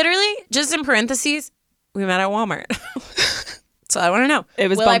to literally just in parentheses? We met at Walmart. So I want to know. It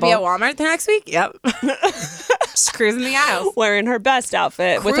was Will Bumble. I be at Walmart the next week? Yep. Just cruising the aisles. Wearing her best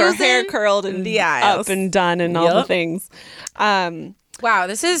outfit with her hair curled and the aisles. up and done and all the things. Wow,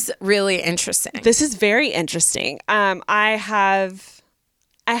 this is really interesting. This is very interesting. I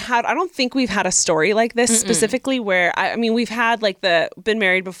don't think we've had a story like this specifically where, I mean, we've had like been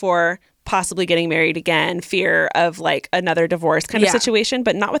married before, possibly getting married again, fear of like another divorce kind of situation,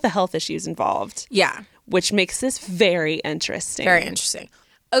 but not with the health issues involved. Yeah. Which makes this very interesting. Very interesting.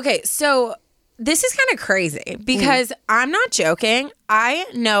 Okay, so this is kind of crazy because I'm not joking. I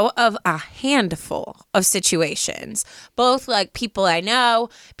know of a handful of situations, both like people I know,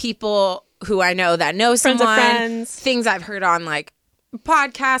 people who I know that know Friends of someone, friends. things I've heard on like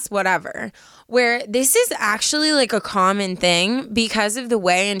podcasts, whatever, where this is actually like a common thing because of the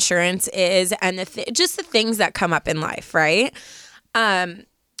way insurance is and just the things that come up in life, right?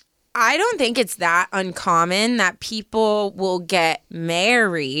 I don't think it's that uncommon that people will get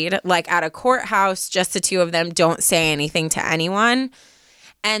married like at a courthouse, just the two of them, don't say anything to anyone.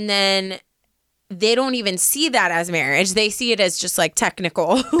 And then they don't even see that as marriage. They see it as just like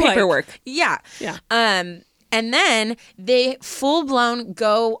technical Paperwork. Yeah. Yeah. And then they full blown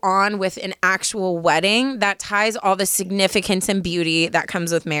go on with an actual wedding that ties all the significance and beauty that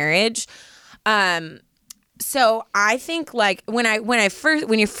comes with marriage. So I think like when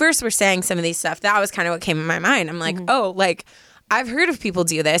you first were saying some of these stuff, that was kind of what came in my mind. I'm like, oh, like I've heard of people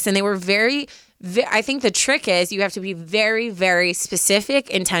do this, and they were I think the trick is you have to be very, very specific,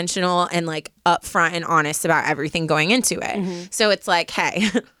 intentional, and like upfront and honest about everything going into it. So it's like, hey,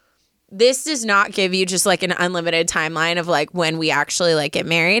 this does not give you just like an unlimited timeline of like when we actually like get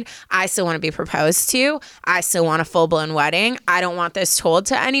married. I still want to be proposed to. I still want a full blown wedding. I don't want this told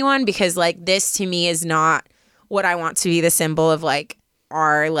to anyone because like this to me is not what I want to be the symbol of like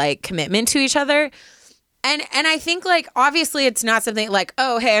our like commitment to each other. And I think like obviously it's not something like,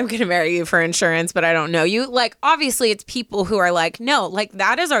 oh, hey, I'm going to marry you for insurance, but I don't know you. Like obviously it's people who are like, no, like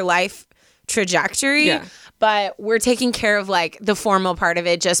that is our life trajectory. Yeah. But we're taking care of like the formal part of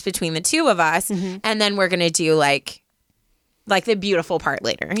it just between the two of us. And then we're going to do like the beautiful part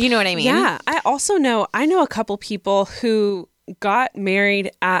later. You know what I mean? Yeah. I know a couple people who got married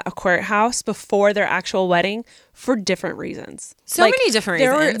at a courthouse before their actual wedding for different reasons. So like, many different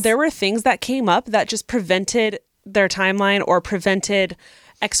reasons. There were things that came up that just prevented their timeline or prevented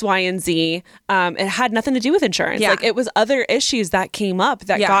X, Y, and Z. It had nothing to do with insurance. Like it was other issues that came up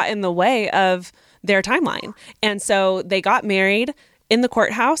that got in the way of their timeline. And so they got married in the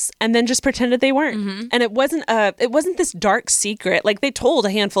courthouse and then just pretended they weren't. And it wasn't this dark secret. Like they told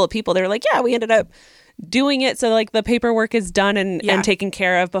a handful of people, they were like, yeah, we ended up doing it. So like the paperwork is done and taken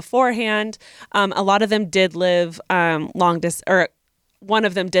care of beforehand. A lot of them did live long distance, or one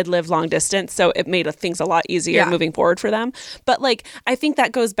of them did live long distance. So it made things a lot easier moving forward for them. But like, I think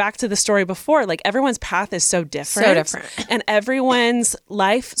that goes back to the story before, like everyone's path is so different. And everyone's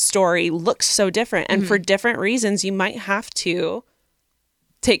life story looks so different. And for different reasons, you might have to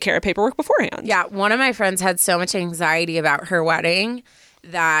take care of paperwork beforehand. Yeah. One of my friends had so much anxiety about her wedding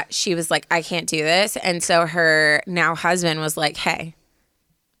that she was like, I can't do this. And so her now husband was like, hey,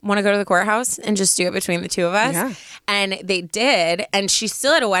 want to go to the courthouse and just do it between the two of us? Yeah. And they did. And she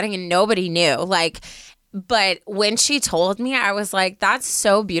still had a wedding and nobody knew. Like, But when she told me, I was like, that's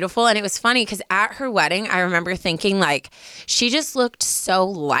so beautiful. And it was funny because at her wedding, I remember thinking like, she just looked so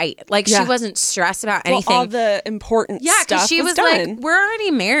light. Like she wasn't stressed about anything. All the important stuff because she was done. like, we're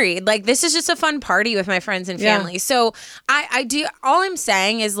already married. Like this is just a fun party with my friends and family. So I do, all I'm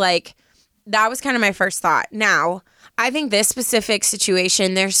saying is like, that was kind of my first thought. Now, I think this specific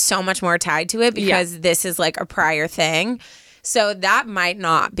situation, there's so much more tied to it because this is like a prior thing. So that might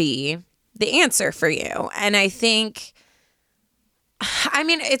not be the answer for you. And I think, I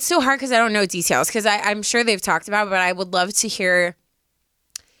mean, it's so hard because I don't know details because I'm sure they've talked about it, but I would love to hear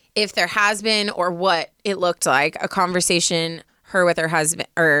if there has been or what it looked like, a conversation, her with her husband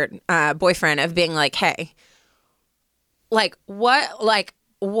or boyfriend of being like, hey,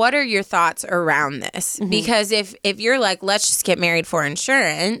 what are your thoughts around this? Mm-hmm. Because if you're like, let's just get married for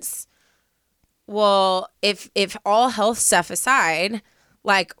insurance, well, if all health stuff aside,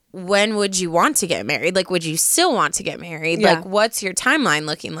 like, when would you want to get married? Like, would you still want to get married? Yeah. Like, what's your timeline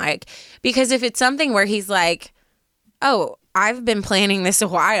looking like? Because if it's something where he's like, oh, I've been planning this a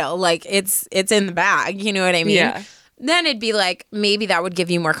while, like, it's in the bag, you know what I mean? Yeah. Then it'd be like, maybe that would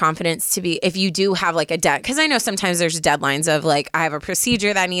give you more confidence to be, if you do have like a debt. Because I know sometimes there's deadlines of like, I have a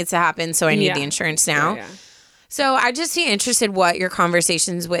procedure that needs to happen, so I need the insurance now. Yeah. So I'd just be interested what your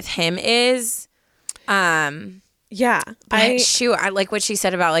conversations with him is. Yeah. I like what she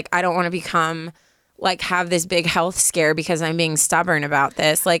said about like, I don't want to become like have this big health scare because I'm being stubborn about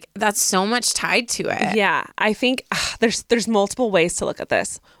this. Like that's so much tied to it. Yeah. I think there's multiple ways to look at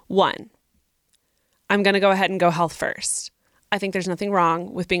this. One, I'm going to go ahead and go health first. I think there's nothing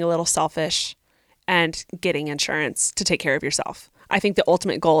wrong with being a little selfish and getting insurance to take care of yourself. I think the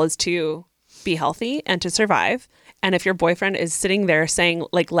ultimate goal is to be healthy and to survive. And if your boyfriend is sitting there saying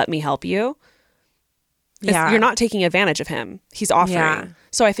like, let me help you, you're not taking advantage of him. He's offering. Yeah.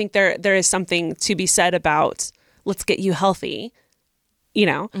 So I think there is something to be said about let's get you healthy, you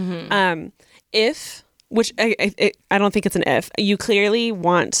know. Mm-hmm. Which I don't think it's an if. You clearly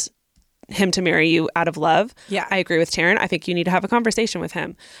want him to marry you out of love. Yeah. I agree with Taryn. I think you need to have a conversation with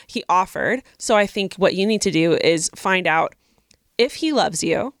him. He offered. So I think what you need to do is find out if he loves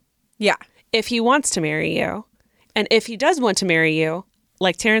you. Yeah. If he wants to marry you. And if he does want to marry you,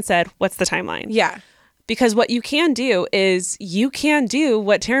 like Taryn said, what's the timeline? Yeah. Because what you can do is you can do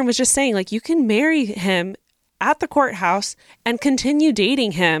what Taryn was just saying. Like you can marry him at the courthouse and continue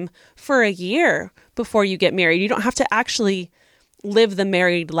dating him for a year before you get married. You don't have to actually live the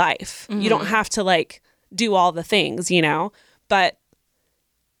married life. Mm-hmm. You don't have to like do all the things, you know, but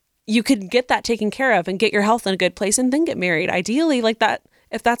you could get that taken care of and get your health in a good place and then get married. Ideally, like that,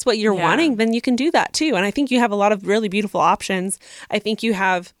 if that's what you're wanting, then you can do that too. And I think you have a lot of really beautiful options. I think you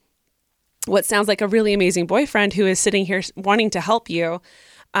have what sounds like a really amazing boyfriend who is sitting here wanting to help you.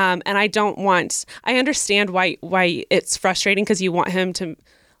 And I understand why it's frustrating because you want him to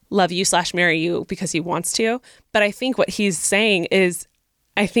love you / marry you because he wants to. But I think what he's saying is,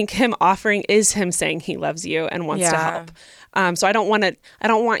 I think him offering is him saying he loves you and wants to help. So I don't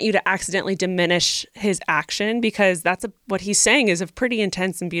want you to accidentally diminish his action because what he's saying is a pretty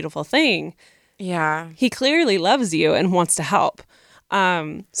intense and beautiful thing. Yeah. He clearly loves you and wants to help.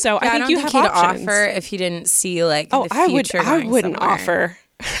 So I think you have he'd options. offer if he didn't see like the future. I wouldn't somewhere. offer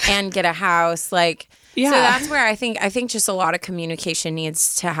and get a house. Like, so that's where I think just a lot of communication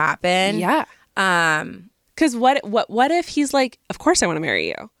needs to happen. Yeah. Because what if he's like, of course I want to marry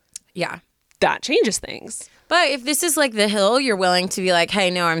you. Yeah. That changes things. But if this is like the hill, you're willing to be like, hey,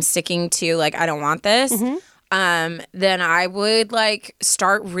 no, I'm sticking to like, I don't want this. Mm-hmm. Then I would like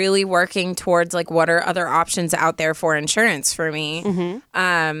start really working towards like what are other options out there for insurance for me.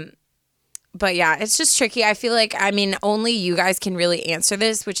 Mm-hmm. But yeah, it's just tricky. I feel like, I mean, only you guys can really answer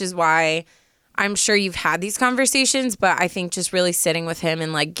this, which is why I'm sure you've had these conversations, but I think just really sitting with him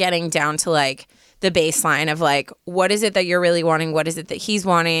and like getting down to like the baseline of like, what is it that you're really wanting? What is it that he's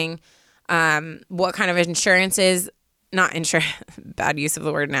wanting? What kind of insurance not insurance, bad use of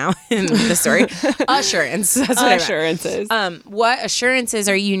the word now in the story. Assurance. That's what assurances. What assurances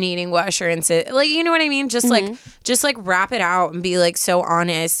are you needing? What assurances, like, you know what I mean? Just like wrap it out and be like so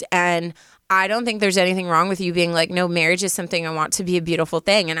honest. And I don't think there's anything wrong with you being like, no, marriage is something I want to be a beautiful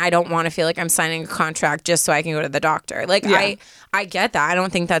thing. And I don't want to feel like I'm signing a contract just so I can go to the doctor. Like, I get that. I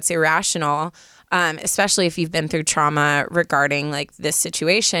don't think that's irrational, especially if you've been through trauma regarding like this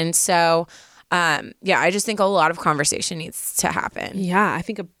situation. So, I just think a lot of conversation needs to happen. Yeah, I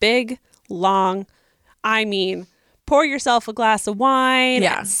think a big, long, pour yourself a glass of wine,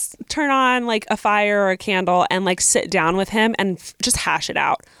 Yeah. turn on like a fire or a candle and like sit down with him and just hash it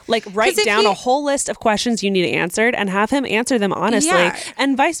out. Like write down a whole list of questions you need answered and have him answer them honestly,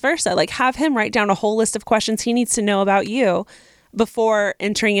 and vice versa. Like have him write down a whole list of questions he needs to know about you before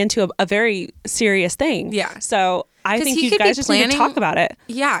entering into a very serious thing. Yeah. So I think you guys just need to talk about it.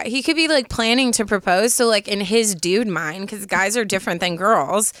 Yeah. He could be like planning to propose. So like in his dude mind, because guys are different than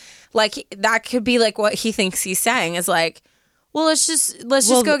girls, like that could be like what he thinks he's saying is like, well, let's just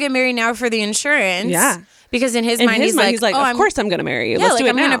go get married now for the insurance. Yeah. Because in his mind, he's like, of course I'm going to marry you. Yeah, let's do it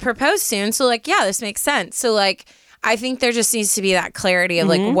I'm now. going to propose soon. So like, yeah, this makes sense. So like, I think there just needs to be that clarity of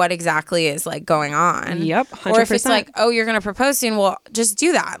like what exactly is like going on. Yep, 100%. Or if it's like, oh, you're going to propose soon, well, just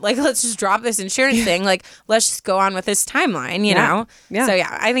do that. Like, let's just drop this insurance thing. Like, let's just go on with this timeline, you know? Yeah. So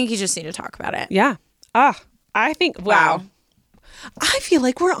yeah, I think you just need to talk about it. Yeah. I think, wow. I feel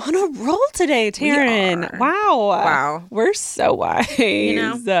like we're on a roll today, Taryn. Wow. We're so wise. You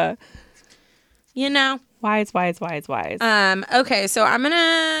know? Wise. Okay, so I'm going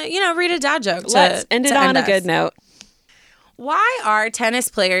to, read a dad joke. Let's end it on a good note. Why are tennis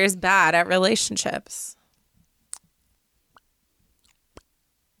players bad at relationships?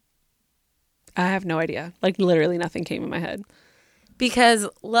 I have no idea. Like literally nothing came in my head. Because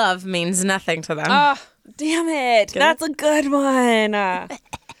love means nothing to them. Oh, damn it. That's a good one.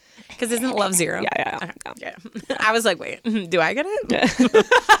 Because isn't love zero? Yeah. Okay. I was like, wait, do I get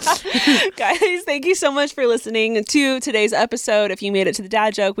it? Guys, thank you so much for listening to today's episode. If you made it to the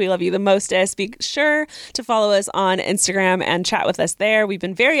dad joke, we love you the mostest. Be sure to follow us on Instagram and chat with us there. We've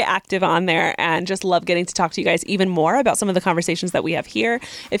been very active on there and just love getting to talk to you guys even more about some of the conversations that we have here.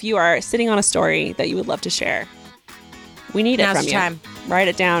 If you are sitting on a story that you would love to share, we need it from you. Time. Write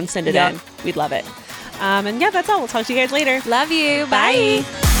it down, send it in. We'd love it. And yeah, that's all. We'll talk to you guys later. Love you. Bye.